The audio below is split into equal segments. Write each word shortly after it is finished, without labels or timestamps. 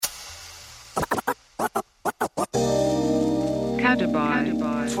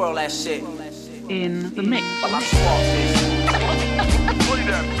khaderbai. Twirl that shit. In the mix. While I spark this. Play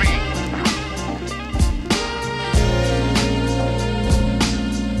that beat.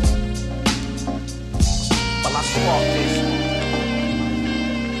 While I spark this.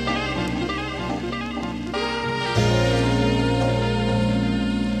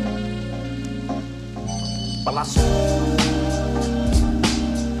 While I spark.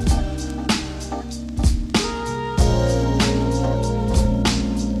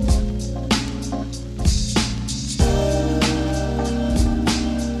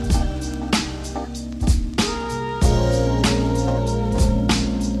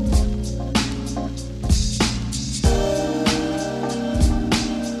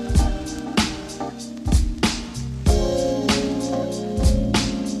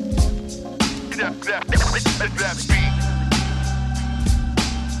 That beat.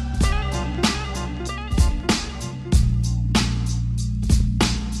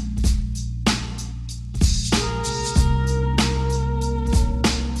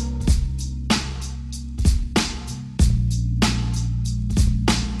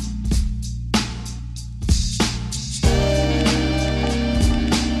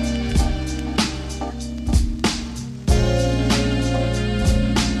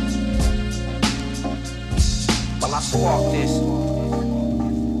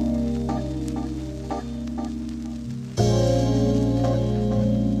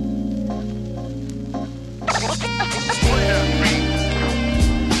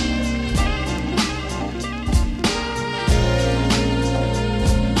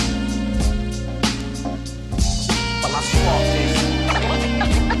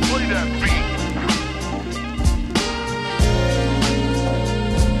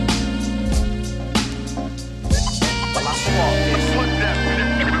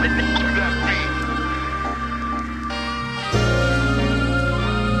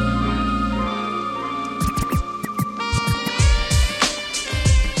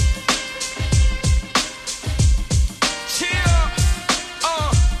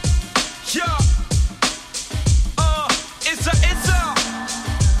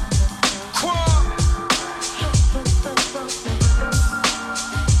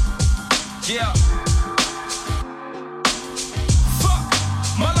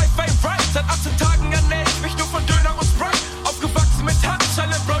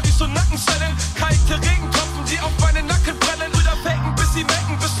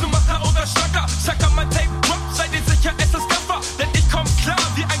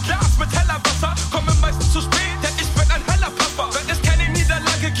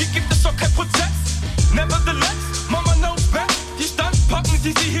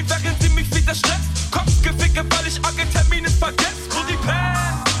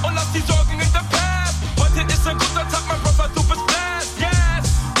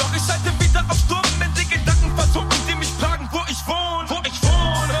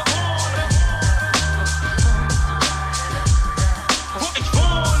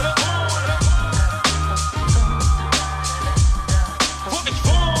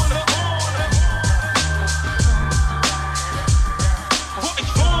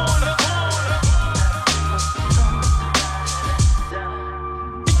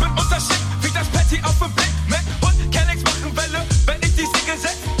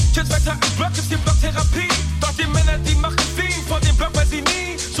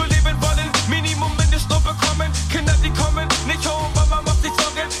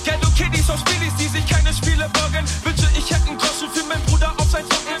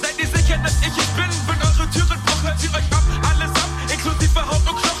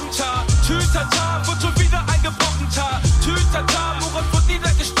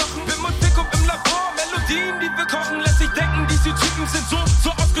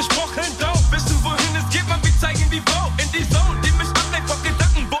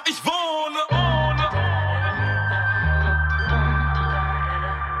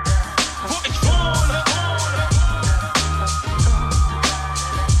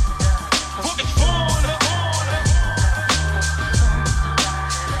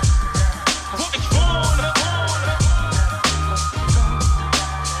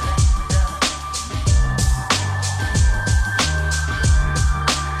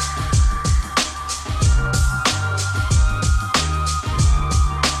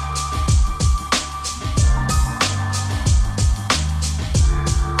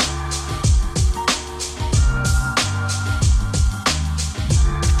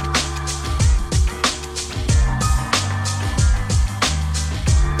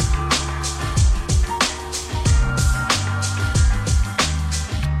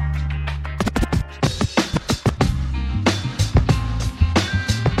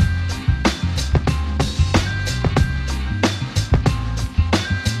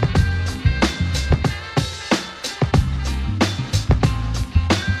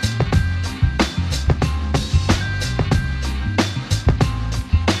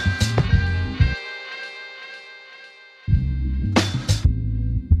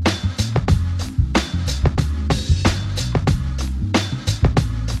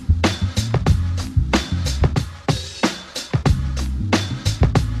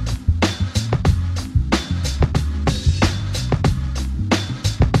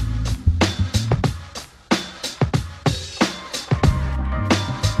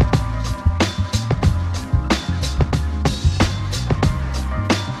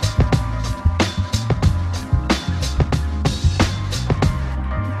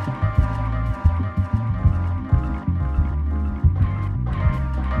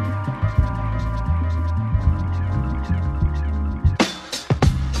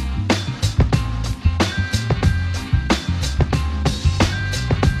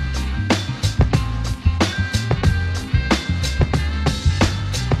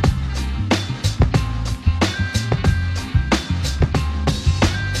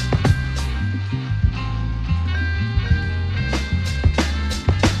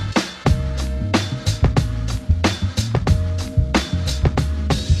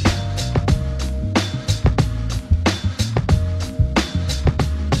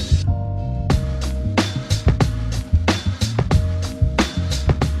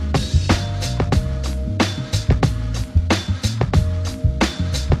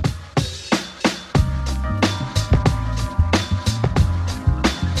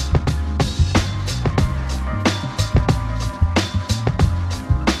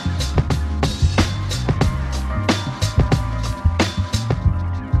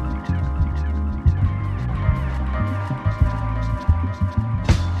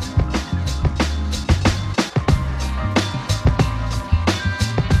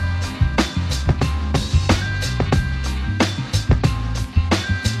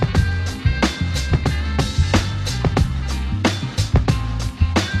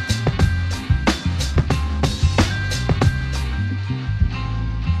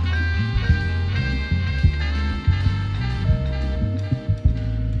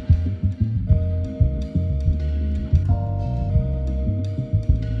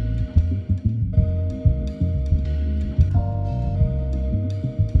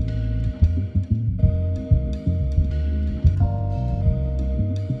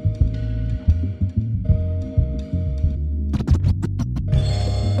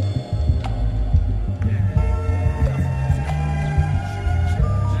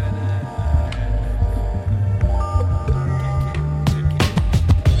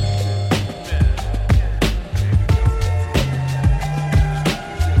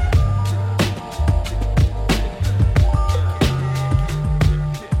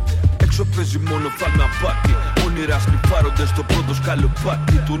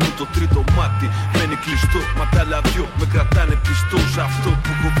 σκαλοπάτι του νου το τρίτο μάτι. Μένει κλειστό, μα τα άλλα δυο με κρατάνε πιστό σε αυτό που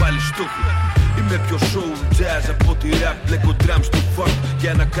έχω βάλει στόχο. Είμαι πιο soul jazz από τη rap. Μπλέκω drums του funk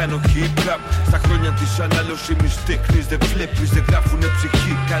για να κάνω hip hop. Στα χρόνια της αναλώσιμης τέχνης δεν βλέπεις, δεν γράφουνε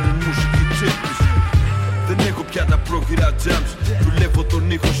ψυχή, κάνουν μουσική τσέπης. Δεν έχω πια τα πρόχειρα jams. Δουλεύω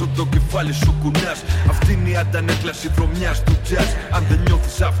τον ήχο στο το κεφάλι σου κουνάς. Αυτή είναι η αντανέκλαση βρωμιάς του jazz. Αν δεν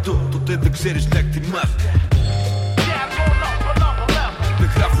νιώθεις αυτό, τότε δεν ξέρεις να εκτιμάς.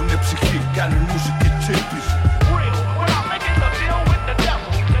 Δεν γράφουνε ψυχή, κάνουν μουσική τσέπης.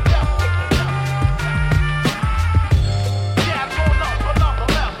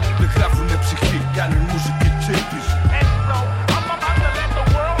 Δεν γράφουνε ψυχή, κάνουν μουσική τσέπης.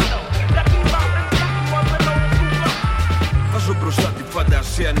 Βάζω μπροστά τη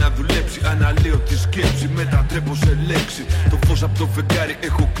φαντασία να δουλέψει. Αναλύω τη σκέψη, μετατρέπω σε λέξη. Το φως από το φεγγάρι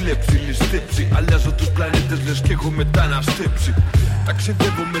έχω κλέψει, ληστέψει. Αλλάζω τους πλανήτες λες κι έχω μεταναστέψει.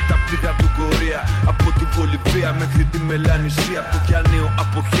 Ταξιδεύω με τα πλοία του Κορέα. Από τη Βολιβία μέχρι τη Μελανησία. Από Διανέο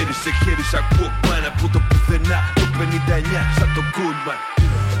από χέρι σε χέρι σαν Walkman. Από το πουθενά το 59 σαν το Goldman.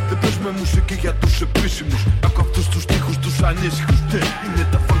 Δεν παίζουμε μουσική για τους επίσημους. Άκου αυτούς τους στίχους τους ανήσυχους. Είναι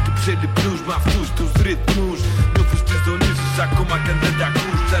τα funky ψέλη blues με αυτούς τους ρυθμούς. Νιώθεις τις δονήσεις ακόμα κι αν δεν τα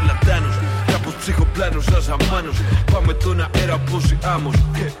ακούς. Τσαρλατάνος, κάπως ψυχοπλάνος σαν ζαμάνος. Πάμε τον αέρα πως η άμμος.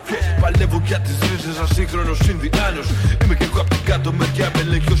 Παλεύω για τις ρίζες σαν σύγχρονος Ινδιάνος. Είμαι κι εγώ απ' την κάτω μεριά με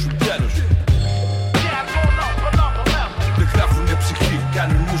λέγει ο Σουλτάνος. Δεν γράφουνε ψυχή,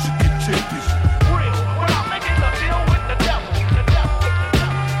 κάνουν μουσική τσέπης.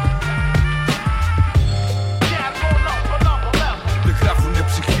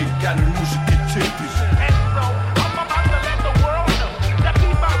 Κάνουν μουσική τσέπης.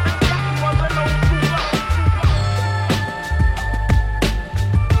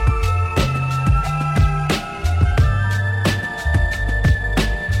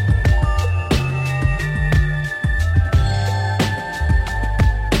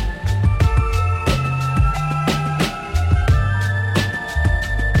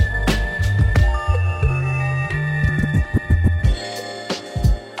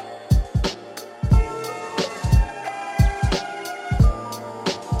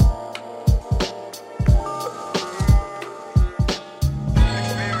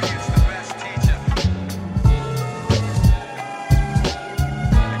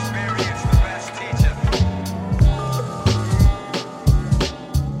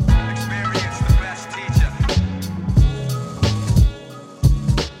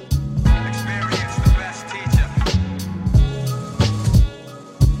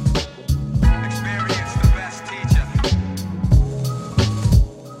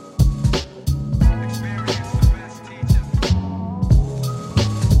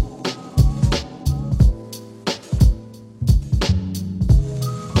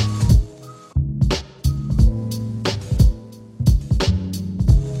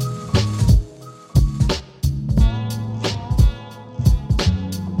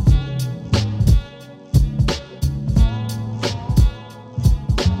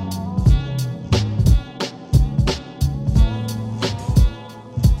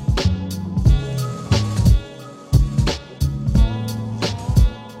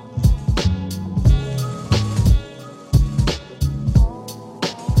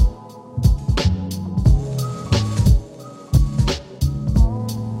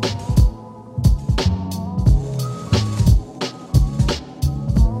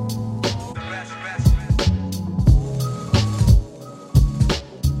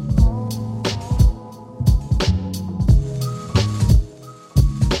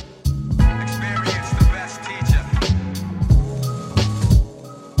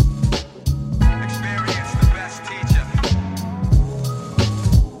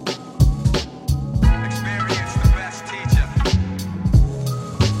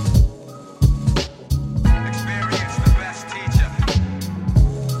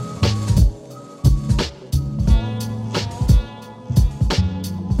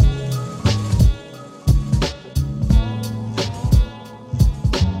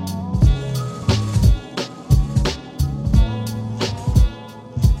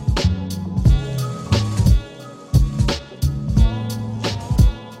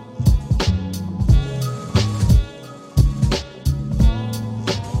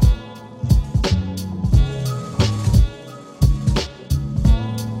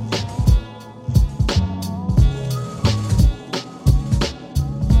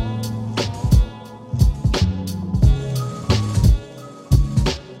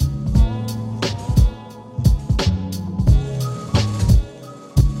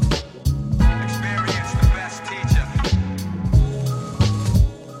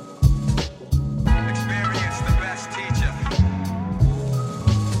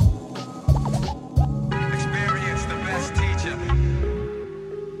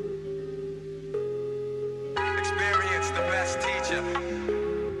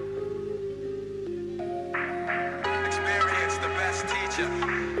 teacher.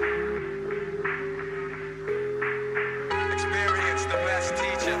 Experience the best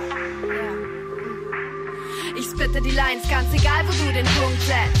teacher. Ich spitte die Lines, ganz egal, wo du den Punkt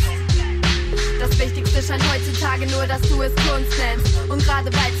setzt. Das Wichtigste scheint heutzutage nur, dass du es Kunst nennst. Und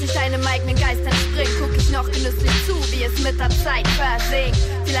gerade weil sich deinem eigenen Geist entspringt, guck ich noch genüsslich zu, wie es mit der Zeit versinkt.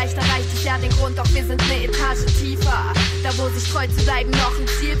 Vielleicht erreicht es ja den Grund, doch wir sind eine Etage tiefer. Da wo sich treu zu bleiben noch ein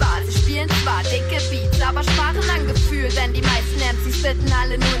Ziel war. Sie spielen zwar dicke Beats, aber sparen an Gefühl. Denn die meisten MCs bitten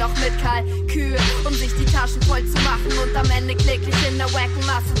alle nur noch mit Kalkül, um sich die Taschen voll zu machen und am Ende kläglich in der wacken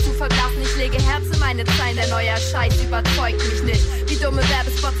Masse zu verblassen. Ich lege Herz in meine Zeilen, der neue Scheiß überzeugt mich nicht. Wie dumme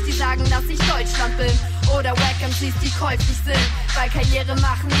Werbespots, die sagen, dass ich Deutschland bin. Oder Wack-MCs, die käuflich sind, weil Karriere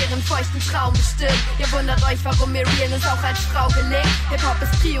machen ihren feuchten Traum bestimmt. Ihr wundert euch, warum mir Realness auch als Frau gelingt. Hip-Hop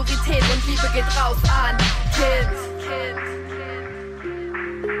ist Priorität und Liebe geht raus an Kids.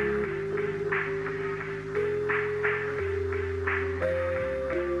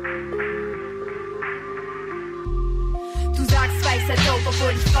 Ist ja dope,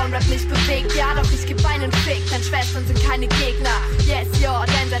 obwohl dich Frauenrap nicht bewegt. Ja, doch ich geb einen Fick, denn Schwestern sind keine Gegner. Yes, yo,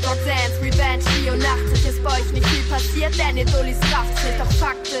 denn der Dog Dance, Revenge, Rio Nacht. Ist bei euch nicht viel passiert, denn ihr Dullis Kraft ist nicht, doch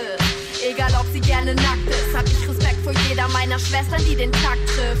Fakt ist. Egal ob sie gerne nackt ist, hab ich Respekt vor jeder meiner Schwestern, die den Takt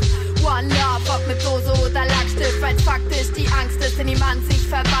trifft. One Love, ob mit Dose oder Lackstift, weil's faktisch die Angst ist, in die man sich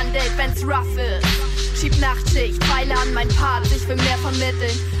verwandelt, wenn's rough ist. Schieb Nachtschicht, feile an mein Part, ich will mehr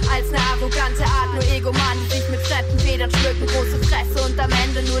vermitteln als eine arrogante Art, nur Egomanen, die sich mit fremden Federn schmücken, große Fresse und am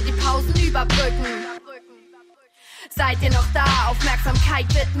Ende nur die Pausen überbrücken. Seid ihr noch da? Aufmerksamkeit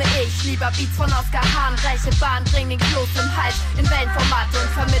widme ich lieber Beats von Oscar Hahn, reiche Bahn, bring den Kloß im Hals in Wellenformate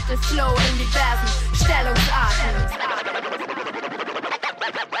und vermittel Flow in diversen Stellungsarten.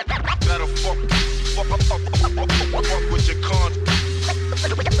 Better fuck with your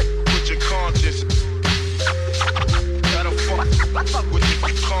conscience. Gotta fuck with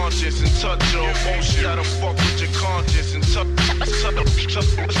your conscience and touch your emotion. Gotta fuck with your conscience and touch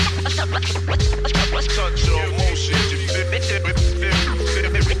your emotions.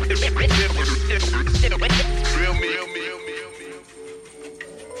 Real me.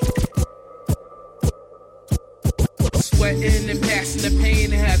 Sweating and passing the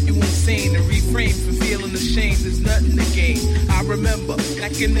pain and have you insane. To refrain from feeling ashamed, there's nothing to gain. I remember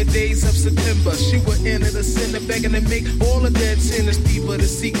back in the days of September, she would enter the center begging to make all the dead sinners deeper to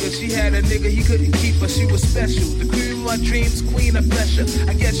seek her. She had a nigga, he couldn't keep her. She was special, the queen of my dreams, queen of pleasure.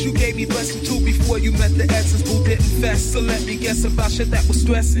 I guess you gave me blessing too before you met the essence who didn't fest. So let me guess about shit that was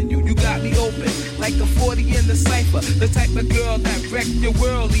stressing you. You got me open like a 40 in the cypher, the type of girl that wrecked your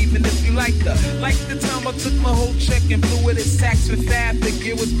world even if you liked her. Like the time I took my whole check and blew it at Saks with Fab. The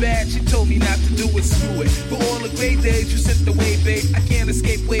gear was bad, she told me not to do it, screw it. For all the great days you sent away, babe, I can't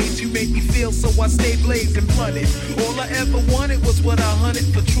escape ways you made me feel, so I stayed blazing blunted. All I ever wanted was what I hunted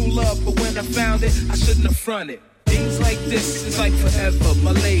for, true love, but when I found it, I shouldn't have fronted. Things like this is like forever,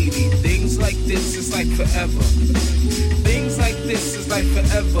 my lady. Things like this is like forever. Things like this is like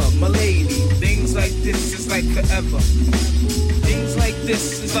forever, my lady. Things like this is like forever. Things like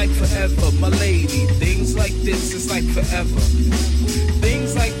this is like forever, my lady. Things like this is like forever.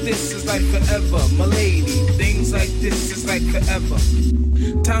 Things like this is like forever, my lady. Things like this is like forever.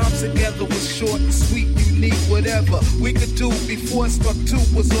 Time together was short and sweet, unique, whatever we could do before struck two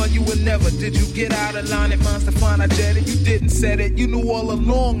was on you and never. Did you get out of line at mines to find I jetted? You didn't set it, you knew all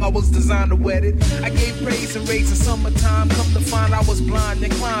along I was designed to wet it. I gave praise and raise in summertime, come to find I was blind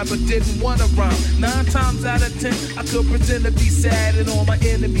and inclined but didn't want to rhyme. 9 times out of 10 I could pretend to be sad and all my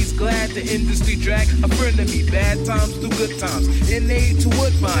enemies glad. The industry drag a friend of me, bad times through good times. Innate to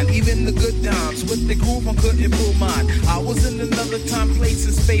Woodbine, even the good times. With the groove I couldn't pull mine. I was in another time, place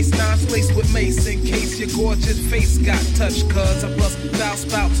and space, non-space with mace in case your gorgeous face got touched. Cause I bust foul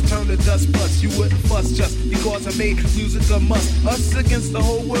spouts to turn to dust plus. You wouldn't fuss just because I made music a must. Us against the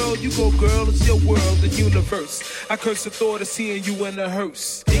whole world, you go girl, it's your world, the universe. I curse the thought of seeing you in a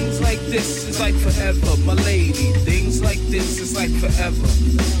hearse. Things like this is like forever, my lady. Things like this is like forever.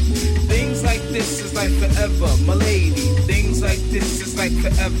 Things like this is like forever, my lady. Things like this is like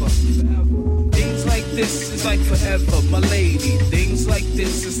forever. Things like this is like forever, my lady. Things like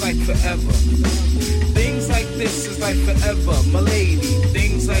this is like forever. Things like this is like forever, my lady.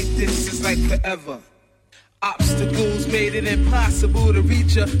 Things like this is like forever. Obstacles made it impossible to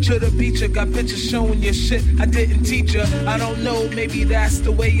reach her. Should've beat you, got pictures showing you shit I didn't teach her. I don't know, maybe that's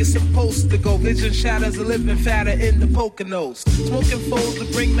the way you're supposed to go. Vision shatters a living fatter in the Poconos. Smoking foes to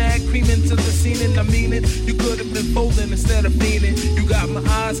bring mad cream into the scene, and I mean it. You could've been folding instead of leaning. You got my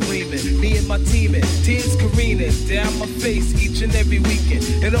eyes gleaming, me and my team in. Tears careening down my face each and every weekend.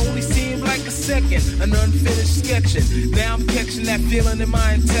 It only seemed like like a second, an unfinished sketching. Now I'm catching that feeling in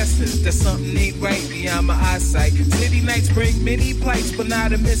my intestines that something ain't right beyond my eyesight. City nights bring many plights, but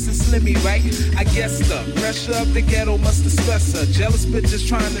not a missing Slimmy, right? I guess the pressure of the ghetto must have stressed her. Jealous bitches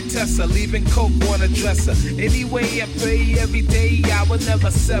trying to test her, leaving coke on a dresser. Anyway, I pray every day I will never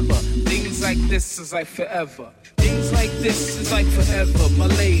sever. Things like this is like forever. Things like this is like forever, my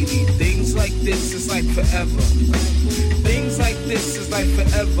lady. Things like this is like forever. Things like this is like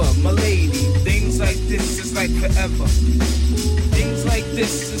forever, my lady. Things like this is like forever. Things like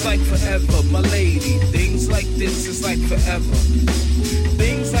this is like forever, my lady. Things like this is like forever.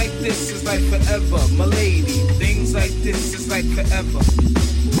 Things like this is like forever, my lady. Things like this is like forever.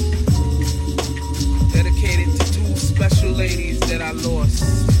 Dedicated to two special ladies that I lost.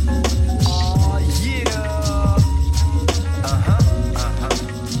 Oh yeah.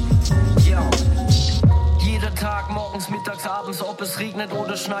 Jeder Tag, morgens, mittags, abends, ob es regnet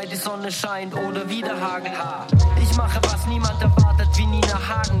oder schneit, die Sonne scheint oder wieder Hagel. Ich mache, was niemand erwartet, wie Nina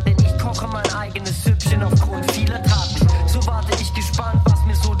Hagen, denn ich koche mein eigenes Süppchen aufgrund vieler Taten. So warte ich gespannt, was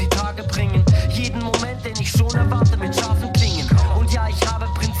mir so die Tage bringen. Jeden Moment, den ich schon erwarte, mit scharfen Klingen. Und ja, ich habe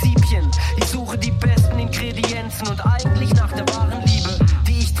Prinzipien. Ich suche die besten Ingredienzen und eigentlich nach der wahren Liebe,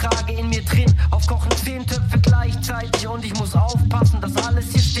 die ich trage in mir drin. Aufkochen 10 Töpfe gleichzeitig und ich muss aufpassen, dass alles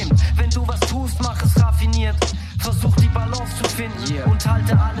hier stimmt. Wenn du was tust, mach es raffiniert. Versuch die Balance zu finden und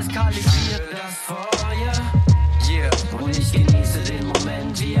halte alles kalibriert. Das Feuer, und ich genieße den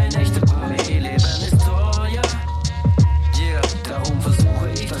Moment wie ein echter Gourmet. Leben ist teuer, darum versuche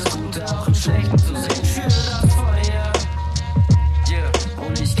ich das Gute auch im Schlechten zu sehen. Für das Feuer,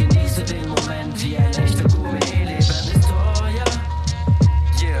 und ich genieße den Moment wie ein echter Gourmet. Leben ist teuer,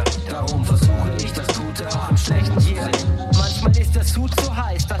 darum versuche ich das Gute auch im Schlechten zu sehen. Manchmal ist der Sud so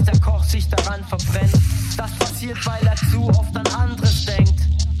heiß, dass der Koch sich daran verbrennt. Das passiert, weil er zu oft an anderes denkt.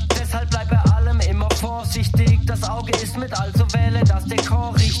 Deshalb bleib bei allem immer vorsichtig. Das Auge ist mit, also wähle das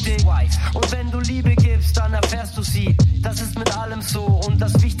Dekor richtig. Und wenn du Liebe gibst, dann erfährst du sie. Das ist mit allem so und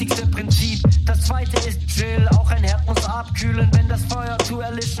das wichtigste Prinzip. Das zweite ist chill, auch ein Herd muss abkühlen. Wenn das Feuer zu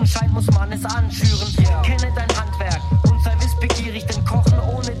erlischen scheint, muss man es anschüren. Kenne dein Handwerk und sei wissbegierig, denn Kochen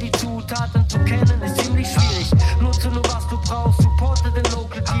ohne die Zutaten zu kennen ist ziemlich schwierig. Nutze nur was du brauchst, supporte den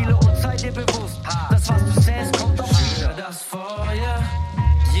Local Dealer und sei dir bewusst, das was du sähst, kommt auch wieder. Das Feuer,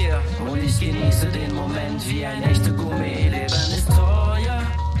 und ich genieße den Moment wie ein echter Gourmet. Leben ist teuer,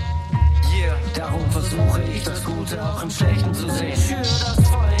 darum versuche ich das Gute auch im Schlechten zu sehen. Für das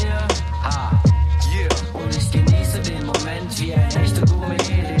Feuer, und ich genieße den Moment wie ein echter Gourmet.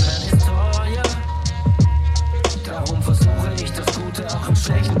 Leben ist teuer, darum versuche ich das Gute auch im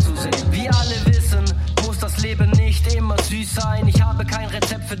Schlechten zu sehen. Wie alle wissen, muss das Leben nicht immer süß sein. Ich habe kein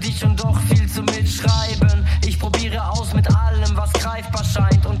Rezept für dich und doch viel zu mitschreiben. Ich probiere aus mit allem, was greifbar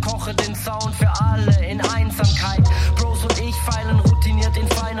scheint und koche den Sound für alle in Einsamkeit. Bros und ich feilen routiniert in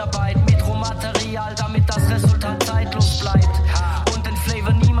Feinarbeit mit Rohmaterial, damit das Resultat zeitlos bleibt und den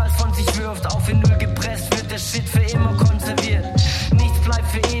Flavor niemals von sich wirft. Auf Vinyl gepresst wird der Shit für immer konserviert. Nichts bleibt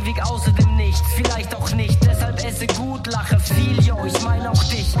für ewig, außer dem Nichts, vielleicht auch nicht. Deshalb esse gut, lache viel, yo, ich meine auch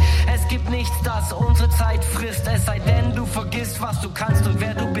dich. Es gibt nichts, das unsere Zeit frisst, es sei denn, du vergisst, was du kannst und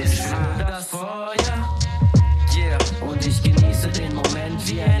wer du bist. Für das Feuer, und ich genieße den Moment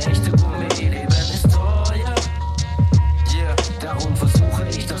wie ein echter